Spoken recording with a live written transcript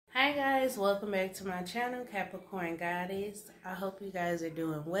Hi guys, welcome back to my channel, Capricorn Goddess. I hope you guys are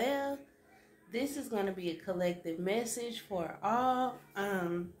doing well. This is going to be a collective message for all.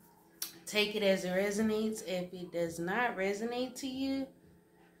 Take it as it resonates. If it does not resonate to you,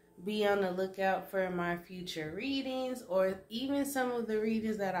 be on the lookout for my future readings or even some of the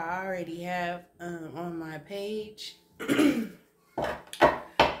readings that I already have on my page.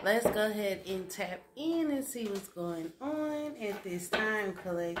 Let's go ahead and tap in and see what's going on at this time,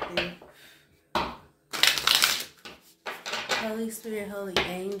 collective. Holy Spirit, Holy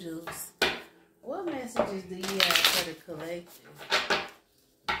Angels, what messages do you have for the collective?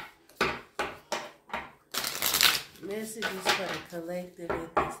 Messages for the collective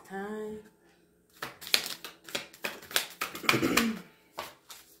at this time.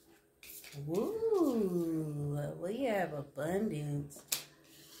 Woo, we have abundance.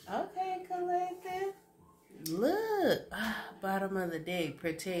 Okay, collective. Look, bottom of the deck,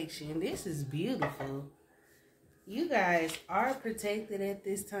 protection. This is beautiful. You guys are protected at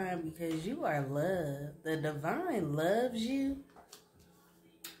this time because you are loved. The divine loves you.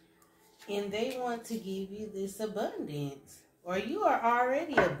 And they want to give you this abundance. Or you are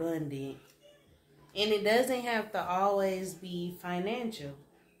already abundant. And it doesn't have to always be financial.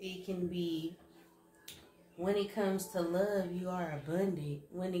 It can be, when it comes to love, you are abundant.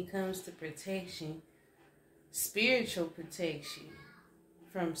 When it comes to protection, spiritual protection,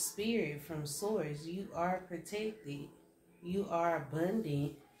 from spirit, from source, you are protected. You are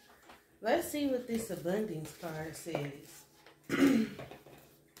abundant. Let's see what this abundance card says. I'm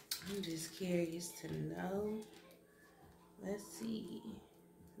just curious to know. Let's see.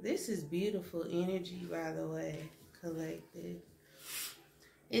 This is beautiful energy, by the way, collective.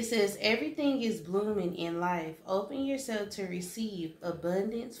 It says, everything is blooming in life. Open yourself to receive.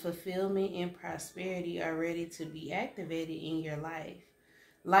 Abundance, fulfillment, and prosperity are ready to be activated in your life.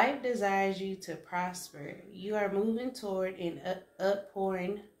 Life desires you to prosper. You are moving toward an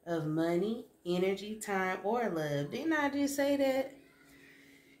outpouring of money, energy, time, or love. Didn't I just say that?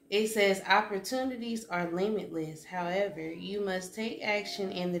 It says opportunities are limitless. However, you must take action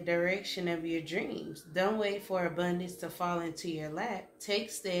in the direction of your dreams. Don't wait for abundance to fall into your lap. Take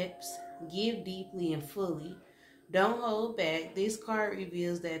steps. Give deeply and fully. Don't hold back. This card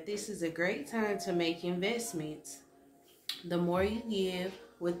reveals that this is a great time to make investments. The more you give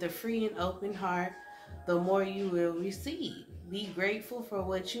with a free and open heart, the more you will receive. Be grateful for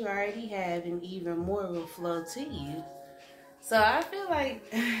what you already have, and even more will flow to you. So I feel like,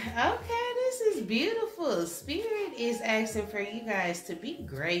 okay, this is beautiful. Spirit is asking for you guys to be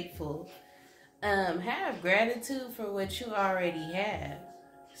grateful. Have gratitude for what you already have.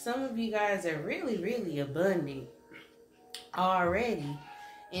 Some of you guys are really, really abundant already.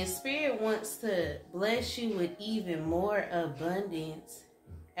 And Spirit wants to bless you with even more abundance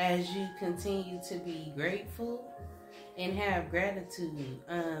as you continue to be grateful and have gratitude.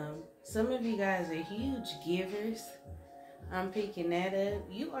 Some of you guys are huge givers. I'm picking that up.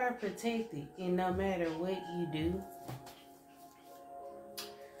 You are protected, and no matter what you do,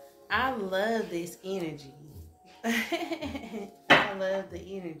 I love this energy. I love the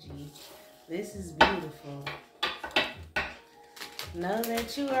energy. This is beautiful. Know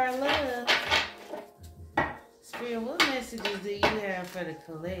that you are loved. Spirit, what messages do you have for the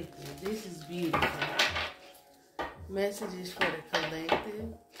collective? This is beautiful. Messages for the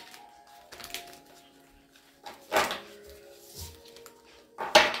collective.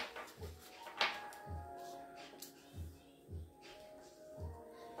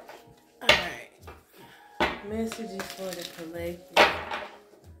 Messages for the collective.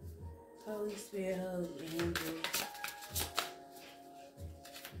 Holy Spirit, Holy Angels.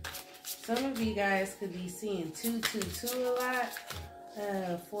 Some of you guys could be seeing 222 a lot.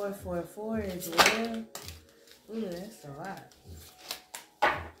 444 as well. Ooh, that's a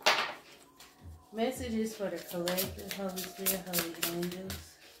lot. Messages for the collective. Holy Spirit, Holy Angels.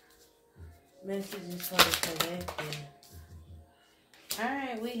 Messages for the collective.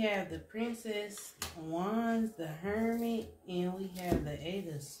 Alright, we have the Princess Wands, the Hermit, and we have the Eight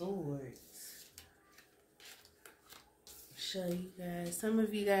of Swords. Show you guys. Some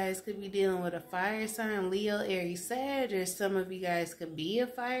of you guys could be dealing with a fire sign, Leo, Aries, Sag, or some of you guys could be a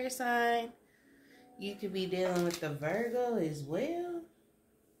fire sign. You could be dealing with the Virgo as well.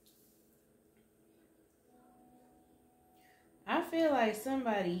 I feel like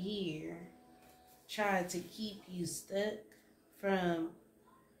somebody here tried to keep you stuck from,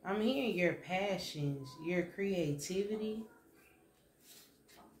 I'm hearing your passions, your creativity.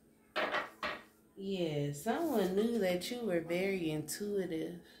 Yeah, someone knew that you were very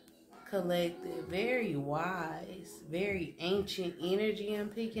intuitive, collective, very wise, very ancient energy I'm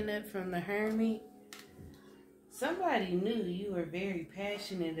picking up from the Hermit. Somebody knew you were very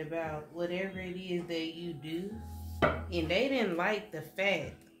passionate about whatever it is that you do, and they didn't like the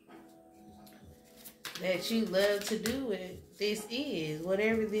fact that you love to do it. This is,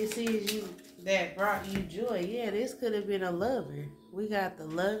 whatever this is you that brought you joy. Yeah, this could have been a lover. We got the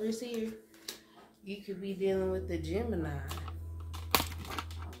lovers here. You could be dealing with the Gemini.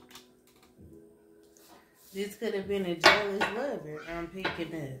 This could have been a jealous lover I'm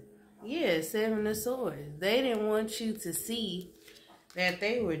picking up. Yeah, Seven of Swords. They didn't want you to see that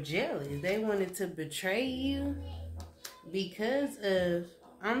they were jealous. They wanted to betray you because of,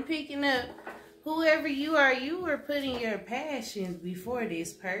 I'm picking up, whoever you are, you were putting your passions before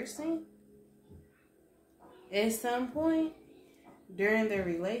this person at some point during the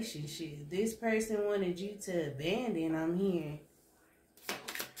relationship. This person wanted you to abandon, I'm hearing,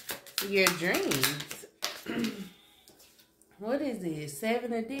 your dreams. What is this?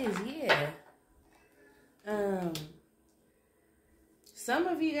 Seven of this, yeah. Some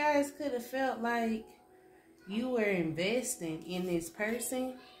of you guys could have felt like you were investing in this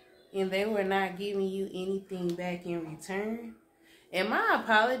person and they were not giving you anything back in return. And my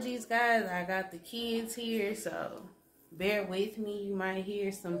apologies, guys. I got the kids here, so bear with me. You might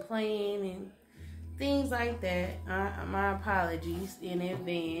hear some playing and things like that. My apologies in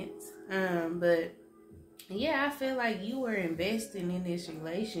advance. But yeah, I feel like you were investing in this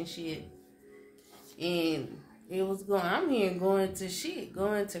relationship and it was going, I'm hearing going to shit,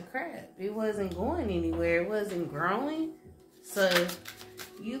 going to crap. It wasn't going anywhere. It wasn't growing. So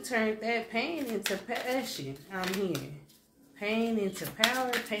you turned that pain into passion, I'm hearing. Pain into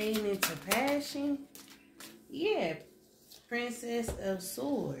power, pain into passion. Yeah, Princess of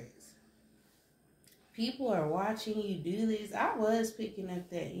Swords. People are watching you do this. I was picking up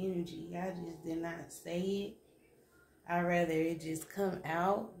that energy. I just did not say it. I'd rather it just come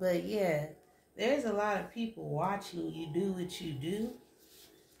out. But yeah, there's a lot of people watching you do what you do.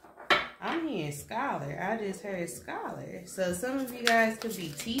 I'm hearing scholar. I just heard scholar. So some of you guys could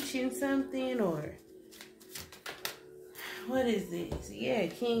be teaching something, or what is this? Yeah,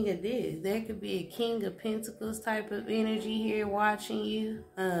 king of this. There could be a king of pentacles type of energy here watching you.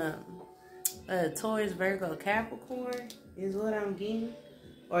 Taurus, Virgo, Capricorn is what I'm getting.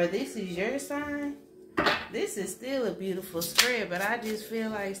 Or this is your sign. This is still a beautiful spread, but I just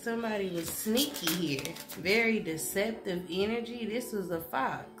feel like somebody was sneaky here. Very deceptive energy. This was a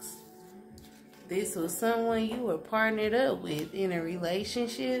fox. This was someone you were partnered up with in a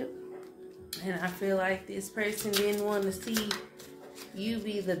relationship. And I feel like this person didn't want to see you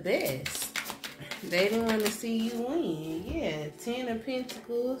be the best. They didn't want to see you win. Yeah, 10 of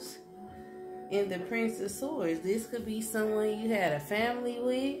Pentacles and the Prince of Swords. This could be someone you had a family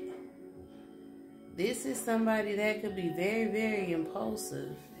with. This is somebody that could be very, very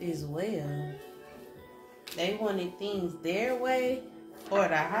impulsive as well. They wanted things their way or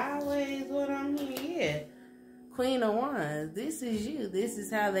the highway is what I'm hearing. Yeah. Queen of Wands. This is you. This is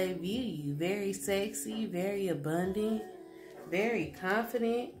how they view you. Very sexy, very abundant, very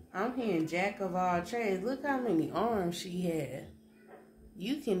confident. I'm hearing Jack of all trades. Look how many arms she had.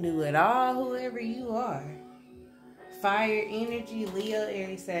 You can do it all, whoever you are. Fire energy, Leo,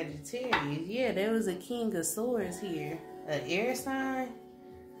 Aries, Sagittarius. Yeah, there was a King of Swords here. An air sign.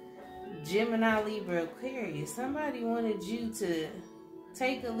 Gemini, Libra, Aquarius. Somebody wanted you to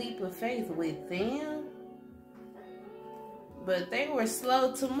take a leap of faith with them, but they were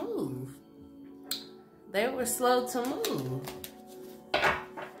slow to move. They were slow to move.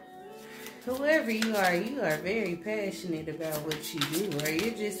 Whoever you are very passionate about what you do, or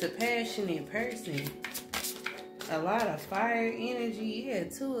you're just a passionate person. A lot of fire energy. Yeah,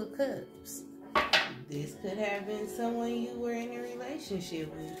 2 of Cups. This could have been someone you were in a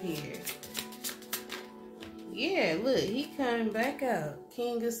relationship with here. Yeah, look, he coming back out.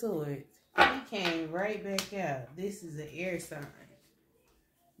 King of Swords. He came right back out. This is an air sign.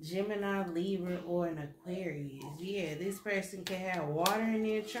 Gemini, Libra, or an Aquarius. Yeah, this person can have water in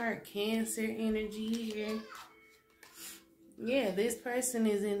their chart. Cancer energy here. Yeah, this person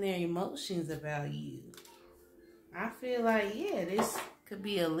is in their emotions about you. I feel like, yeah, this could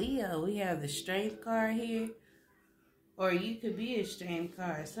be a Leo. We have the Strength card here. Or you could be a Strength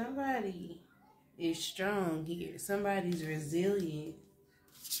card. Somebody is strong here. Somebody's resilient.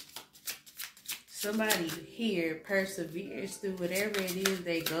 Somebody here perseveres through whatever it is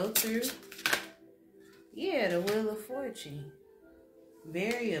they go through. Yeah, the Wheel of Fortune.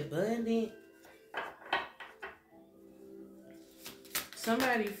 Very abundant.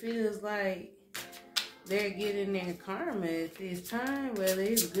 Somebody feels like they're getting their karma at this time, whether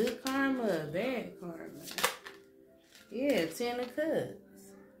it's good karma or bad karma. Yeah, 10 of Cups.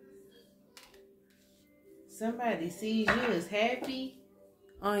 Somebody sees you as happy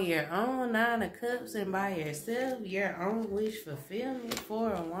on your own, 9 of Cups, and by yourself, your own wish fulfillment, 4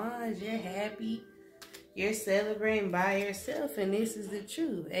 of Wands, you're happy. You're celebrating by yourself, and this is the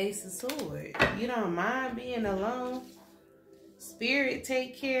truth. Ace of Swords. You don't mind being alone. Spirit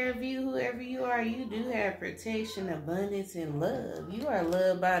take care of you, whoever you are. You do have protection, abundance, and love. You are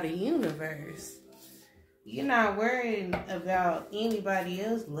loved by the universe. You're not worried about anybody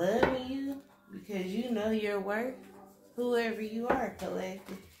else loving you because you know your worth. Whoever you are,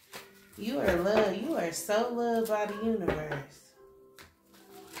 collective. You are loved. You are so loved by the universe.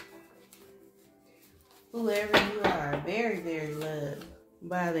 Whoever you are, very, very loved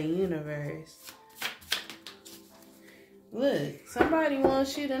by the universe. Look, somebody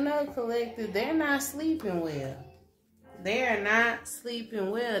wants you to know, collective, they're not sleeping well. They are not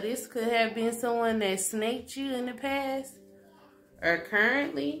sleeping well. This could have been someone that snaked you in the past. Or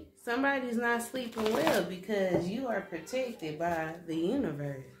currently, somebody's not sleeping well because you are protected by the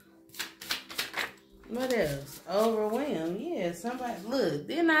universe. What else? Overwhelmed. Yeah, somebody. Look,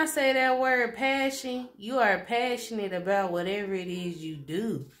 didn't I say that word passion? You are passionate about whatever it is you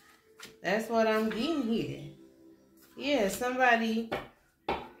do. That's what I'm getting here. Yeah, somebody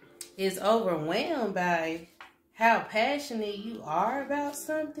is overwhelmed by how passionate you are about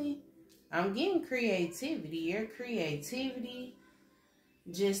something. I'm getting creativity. Your creativity,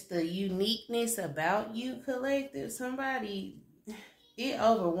 just the uniqueness about you, collective. Somebody, it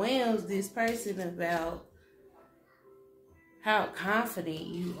overwhelms this person about how confident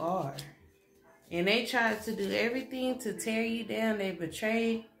you are. And they tried to do everything to tear you down. They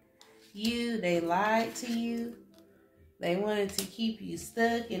betrayed you. They lied to you. They wanted to keep you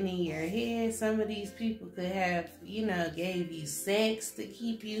stuck and in your head. Some of these people could have, gave you sex to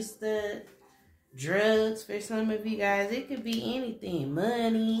keep you stuck. Drugs for some of you guys. It could be anything.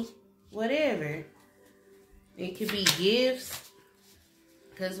 Money. Whatever. It could be gifts.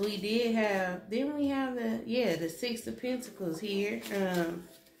 Because we did have, didn't we have the 6 of Pentacles here.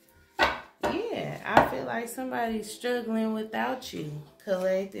 Yeah, I feel like somebody's struggling without you,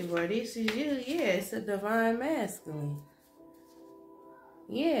 collective, or this is you. Yeah, it's a divine masculine.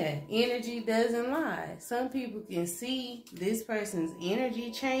 Yeah, energy doesn't lie. Some people can see this person's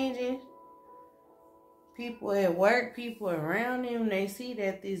energy changing. People at work, people around them, they see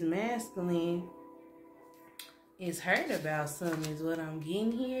that this masculine is hurt about something is what I'm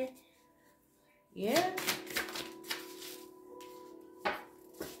getting here. Yeah.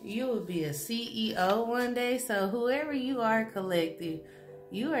 You will be a CEO one day. So whoever you are, collective,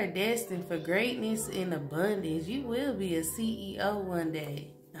 you are destined for greatness and abundance. You will be a CEO one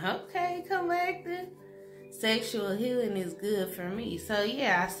day. Okay, collective. Sexual healing is good for me. So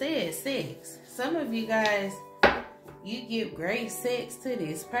yeah, I said sex. Some of you guys, you give great sex to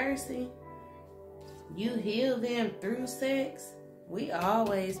this person. You heal them through sex. We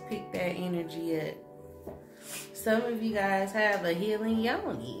always pick that energy up. Some of you guys have a healing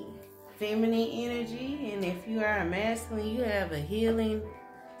yoni, feminine energy. And if you are a masculine, you have a healing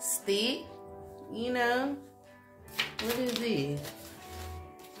stick. What is this?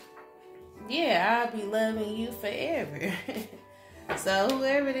 Yeah, I'll be loving you forever. So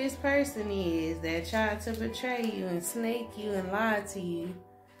whoever this person is that tried to betray you and snake you and lie to you,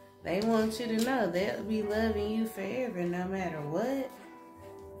 they want you to know they'll be loving you forever no matter what.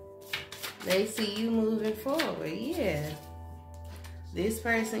 They see you moving forward. Yeah. This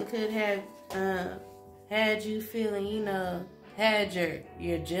person could have had you feeling, had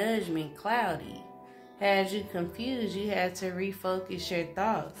your judgment cloudy. Had you confused. You had to refocus your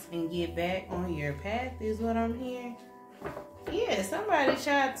thoughts and get back on your path is what I'm hearing. Yeah, somebody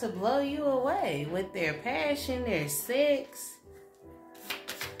tried to blow you away with their passion, their sex.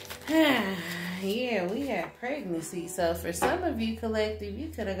 Yeah, we have pregnancy. So for some of you, collective, you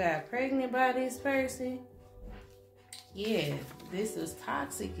could have got pregnant by this person. Yeah, this was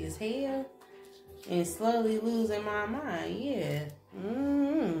toxic as hell. And slowly losing my mind. Yeah.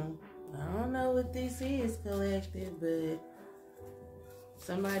 I don't know what this is, collective, but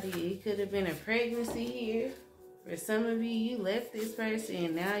somebody, it could have been a pregnancy here. For some of you, you left this person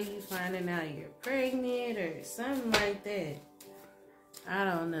and now you finding out you're pregnant or something like that. I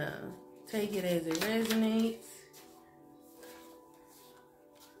don't know. Take it as it resonates.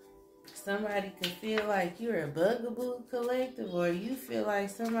 Somebody could feel like you're a bugaboo, collective, or you feel like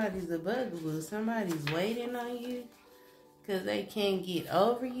somebody's a bugaboo. Somebody's waiting on you because they can't get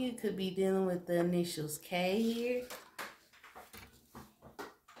over you. Could be dealing with the initials K here.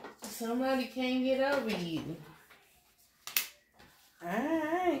 Somebody can't get over you.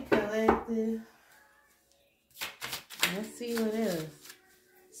 Alright, collective. Let's see what else.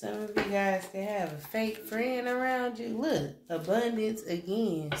 Some of you guys can have a fake friend around you. Look, abundance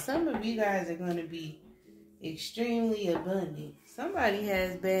again. Some of you guys are going to be extremely abundant. Somebody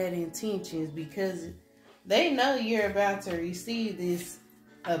has bad intentions because they know you're about to receive this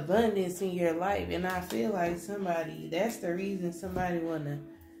abundance in your life. And I feel like somebody, that's the reason somebody want to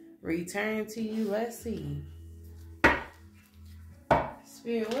return to you. Let's see.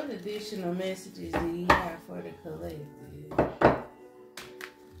 Spirit, what additional messages do you have for the collective?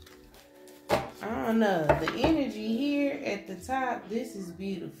 I don't know. The energy here at the top, this is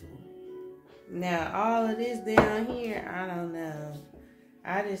beautiful. Now, all of this down here, I don't know.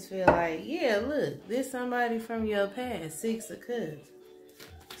 I just feel like, yeah, look, this somebody from your past, 6 of Cups.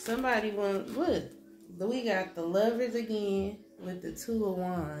 Somebody want, look, we got the Lovers again with the 2 of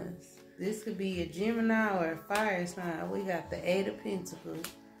Wands. This could be a Gemini or a fire sign. We got the 8 of Pentacles.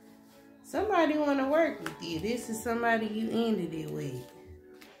 Somebody want to work with you. This is somebody you ended it with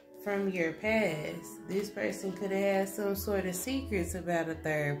from your past. This person could have had some sort of secrets about a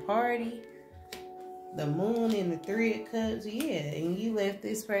third party. The Moon and the 3 of Cups, yeah. And you left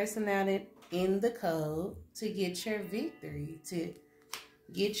this person out in the cold to get your victory, to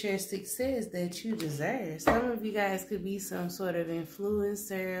get your success that you deserve. Some of you guys could be some sort of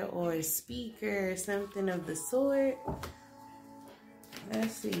influencer or a speaker or something of the sort.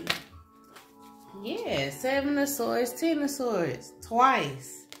 Let's see. Yeah, 7 of Swords, 10 of Swords,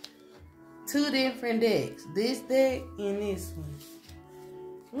 twice. 2 different decks. This deck and this one.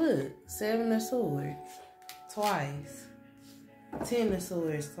 Look, 7 of Swords, twice. 10 of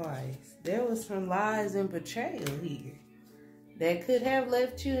Swords, twice. There was some lies and betrayal here that could have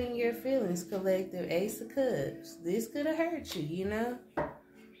left you in your feelings, collective. Ace of Cups. This could have hurt you, you know?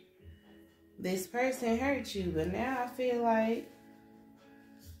 This person hurt you, but now I feel like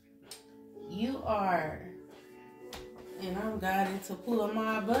you are, and I'm guided to pull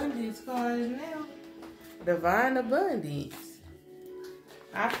my abundance cards now. Divine abundance.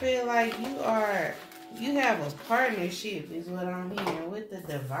 I feel like you have a partnership is what I'm hearing with the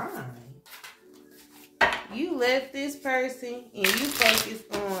divine. You left this person and you focus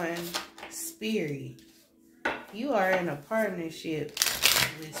on spirit. You are in a partnership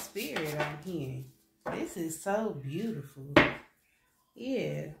with spirit, I'm hearing. This is so beautiful.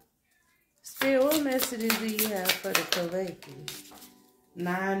 Yeah. Spirit, what messages do you have for the collective?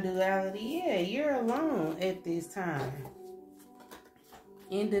 Non-duality. Yeah, you're alone at this time.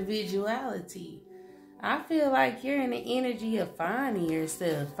 Individuality. I feel like you're in the energy of finding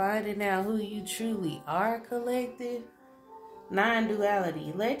yourself, finding out who you truly are, collective.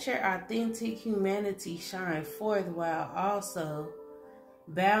 Non-duality. Let your authentic humanity shine forth while also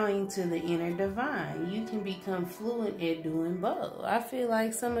bowing to the inner divine. You can become fluent at doing both. I feel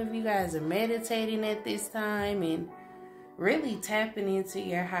like some of you guys are meditating at this time and really tapping into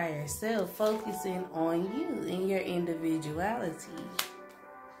your higher self, focusing on you and your individuality.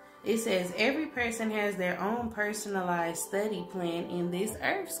 It says every person has their own personalized study plan in this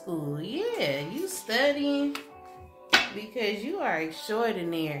earth school. Yeah, you studying because you are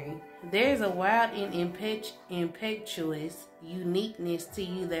extraordinary. There's a wild and impetuous uniqueness to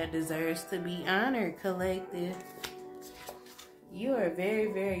you that deserves to be honored, collective. You are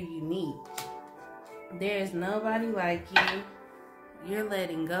very, very unique. There's nobody like you. You're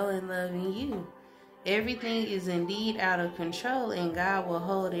letting go and loving you. Everything is indeed out of control and God will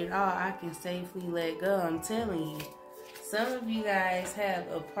hold it all. I can safely let go. I'm telling you. Some of you guys have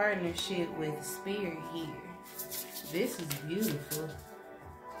a partnership with spirit here. This is beautiful.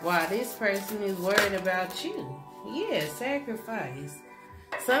 Wow, this person is worried about you. Yeah, sacrifice.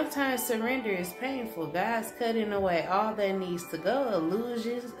 Sometimes surrender is painful. God's cutting away all that needs to go.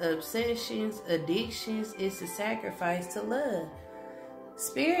 Illusions, obsessions, addictions. It's a sacrifice to love.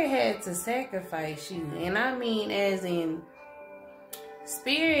 Spirit had to sacrifice you. And I mean as in,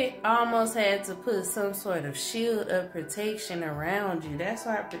 Spirit almost had to put some sort of shield of protection around you. That's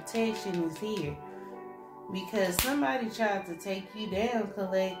why protection is here. Because somebody tried to take you down,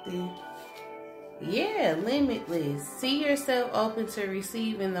 collective. Yeah, limitless. See yourself open to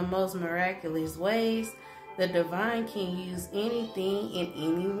receive in the most miraculous ways. The divine can use anything and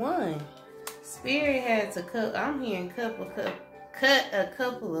anyone. Spirit had to cut. I'm hearing cut a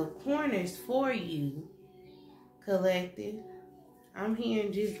couple of corners for you, collective. I'm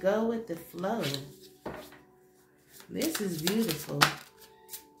hearing just go with the flow. This is beautiful.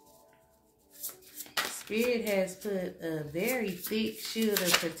 Spirit has put a very thick shield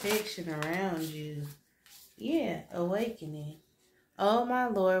of protection around you. Yeah, awakening. Oh, my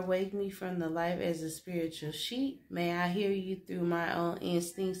Lord, wake me from the life as a spiritual sheep. May I hear you through my own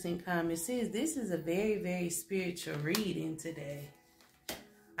instincts and common sense. This is a very, very spiritual reading today.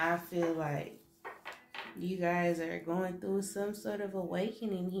 I feel like you guys are going through some sort of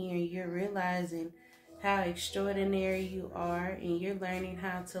awakening here. You're realizing how extraordinary you are, and you're learning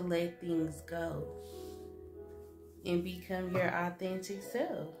how to let things go and become your authentic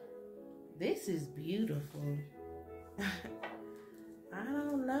self. This is beautiful. I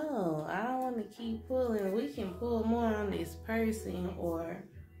don't know. I don't want to keep pulling. We can pull more on this person, or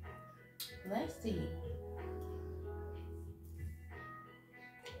let's see.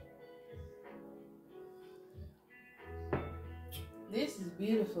 This is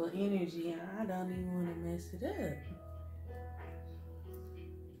beautiful energy, and I don't even want to mess it up.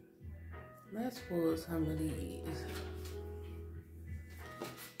 Let's pull some of these.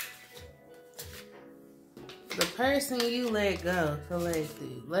 The person you let go,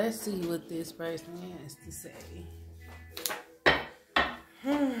 collective. Let's see what this person has to say.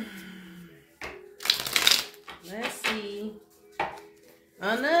 Let's see.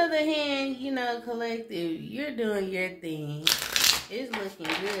 On the other hand, you know, collective, you're doing your thing. It's looking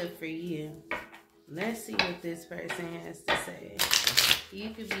good for you. Let's see what this person has to say. You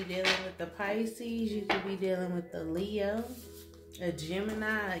could be dealing with the Pisces. You could be dealing with the Leo, a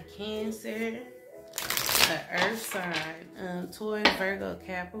Gemini, a Cancer, an Earth sign, Taurus, Virgo,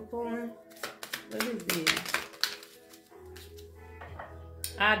 Capricorn. What is this?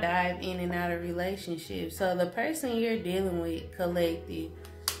 I dive in and out of relationships. So the person you're dealing with, collective,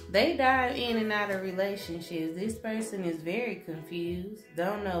 they dive in and out of relationships. This person is very confused.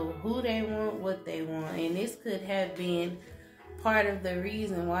 Don't know who they want, what they want. And this could have been part of the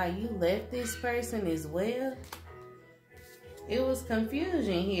reason why you left this person as well. It was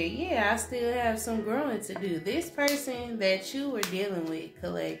confusion here. Yeah, I still have some growing to do. This person that you were dealing with,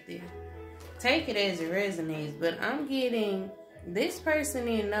 collective, take it as it resonates. But I'm getting, this person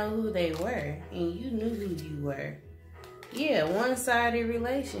didn't know who they were, and you knew who you were. Yeah, one-sided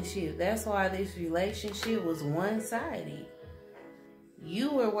relationship. That's why this relationship was one-sided.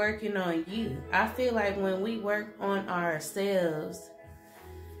 You were working on you. I feel like when we work on ourselves,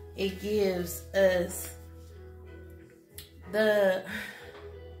 it gives us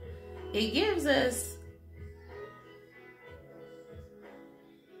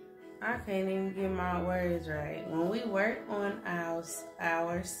I can't even get my words right. When we work on ourselves,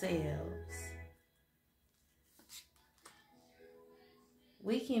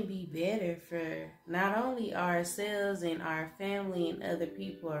 we can be better for not only ourselves and our family and other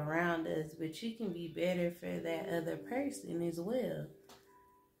people around us, but you can be better for that other person as well.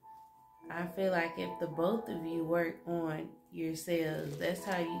 I feel like if the both of you work on yourselves, that's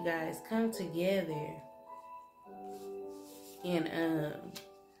how you guys come together and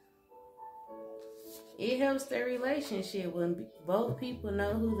it helps their relationship when both people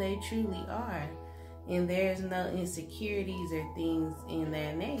know who they truly are. And there's no insecurities or things in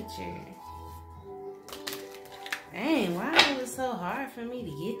that nature. Dang, why was it so hard for me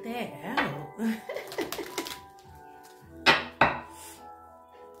to get that out?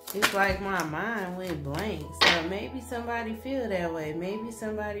 It's like my mind went blank. So maybe somebody feel that way. Maybe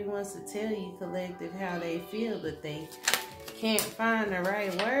somebody wants to tell you, collective, how they feel, but they can't find the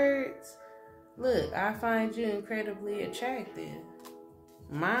right words. Look, I find you incredibly attractive.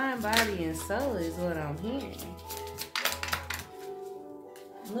 Mind, body, and soul is what I'm hearing.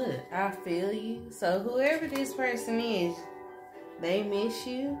 Look, I feel you. So whoever this person is, they miss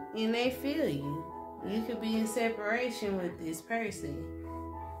you and they feel you. You could be in separation with this person.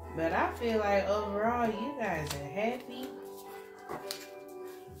 But I feel like overall you guys are happy.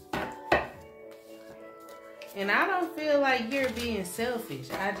 And I don't feel like you're being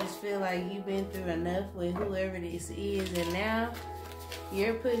selfish. I just feel like you've been through enough with whoever this is, and now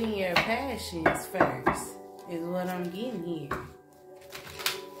you're putting your passions first, is what I'm getting here.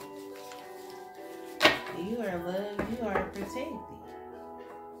 You are loved, you are protected.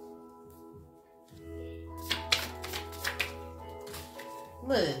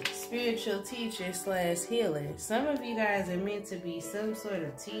 Look, spiritual teacher / healer. Some of you guys are meant to be some sort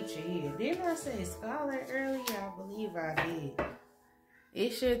of teacher here. Didn't I say scholar earlier? I believe I did.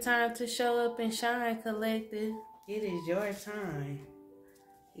 It's your time to show up and shine, collective. It is your time.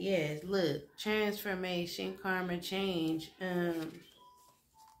 Yes, look, transformation, karma, change.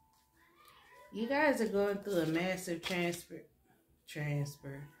 You guys are going through a massive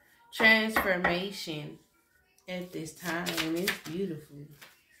transformation at this time, and it's beautiful.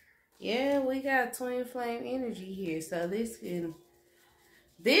 Yeah, we got twin flame energy here, so this can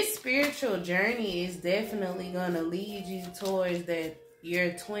This spiritual journey is definitely going to lead you towards that,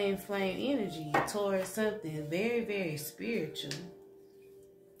 your twin flame energy, towards something very, very spiritual.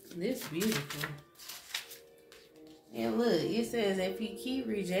 This beautiful. And look, it says, if you keep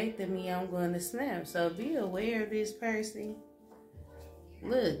rejecting me, I'm going to snap. So be aware of this person.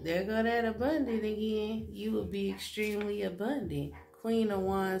 Look, there go that abundant again. You will be extremely abundant. Queen of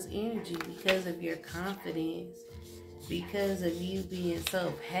Wands energy, because of your confidence. Because of you being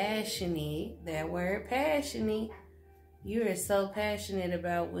so passionate. That word passionate. You are so passionate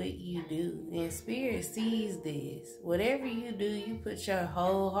about what you do. And Spirit sees this. Whatever you do, you put your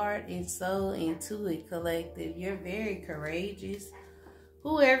whole heart and soul into it, collective. You're very courageous.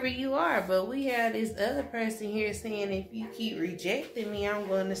 Whoever you are. But we have this other person here saying, if you keep rejecting me, I'm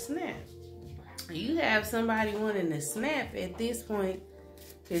going to snap. You have somebody wanting to snap at this point.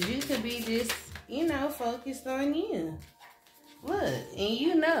 Because you could be just, you know, focused on you. Look, and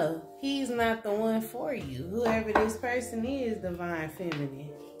you know, he's not the one for you. Whoever this person is, divine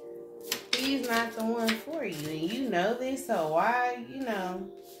feminine. He's not the one for you. And you know this, so why, you know,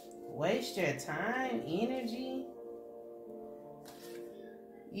 waste your time, energy?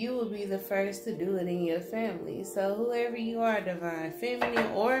 You will be the first to do it in your family. So whoever you are, divine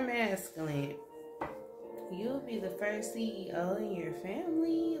feminine or masculine, you'll be the first CEO in your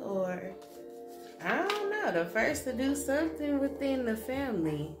family, or I don't know, the first to do something within the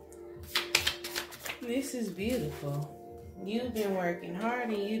family. This is beautiful. You've been working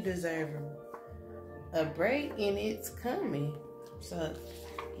hard and you deserve a break, and it's coming. So,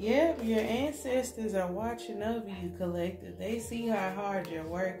 yeah, your ancestors are watching over you, collective. They see how hard you're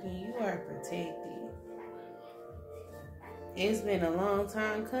working. You are protected. It's been a long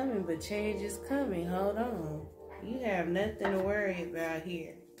time coming, but change is coming. Hold on. You have nothing to worry about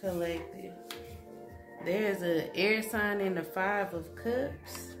here, collective. There's an air sign in the 5 of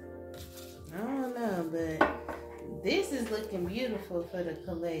Cups. I don't know, but this is looking beautiful for the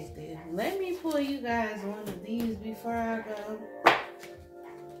collective. Let me pull you guys one of these before I go.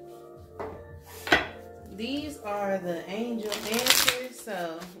 These are the angel answers.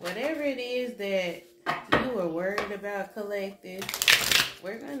 So whatever it is that you were worried about, collective,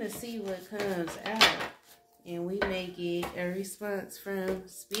 we're going to see what comes out. And we may get a response from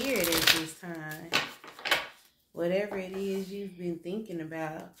Spirit at this time. Whatever it is you've been thinking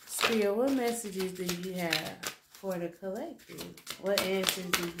about. Spirit, what messages do you have for the collective? What answers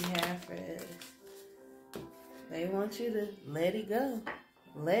do you have for us? They want you to let it go.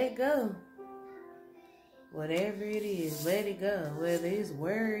 Let go. Whatever it is, let it go. Whether it's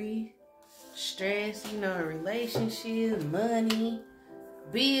worry, stress, you know, a relationship, money,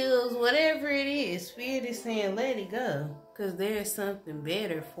 bills, whatever it is. Spirit is saying let it go. Because there's something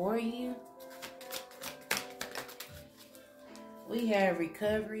better for you. We have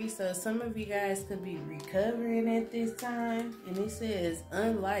recovery, so some of you guys could be recovering at this time, and it says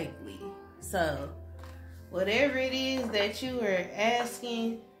unlikely. So whatever it is that you are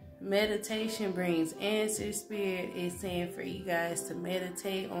asking, meditation brings answers. Spirit is saying for you guys to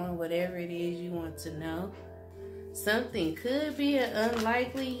meditate on whatever it is you want to know. Something could be an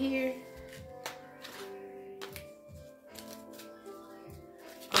unlikely here.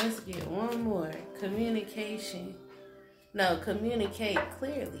 Let's get one more. Communication. No, communicate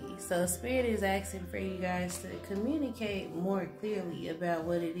clearly. So Spirit is asking for you guys to communicate more clearly about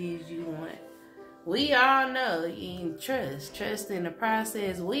what it is you want. We all know, in trust in the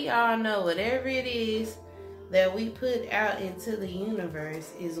process. We all know whatever it is that we put out into the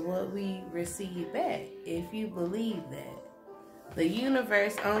universe is what we receive back. If you believe that. The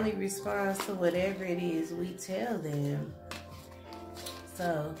universe only responds to whatever it is we tell them.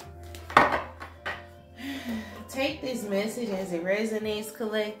 So take this message as it resonates,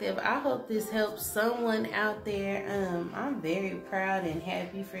 collective. I hope this helps someone out there. I'm very proud and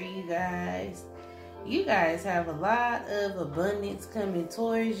happy for you guys. You guys have a lot of abundance coming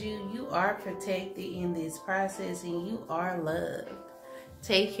towards you. You are protected in this process and you are loved.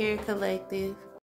 Take care, collective.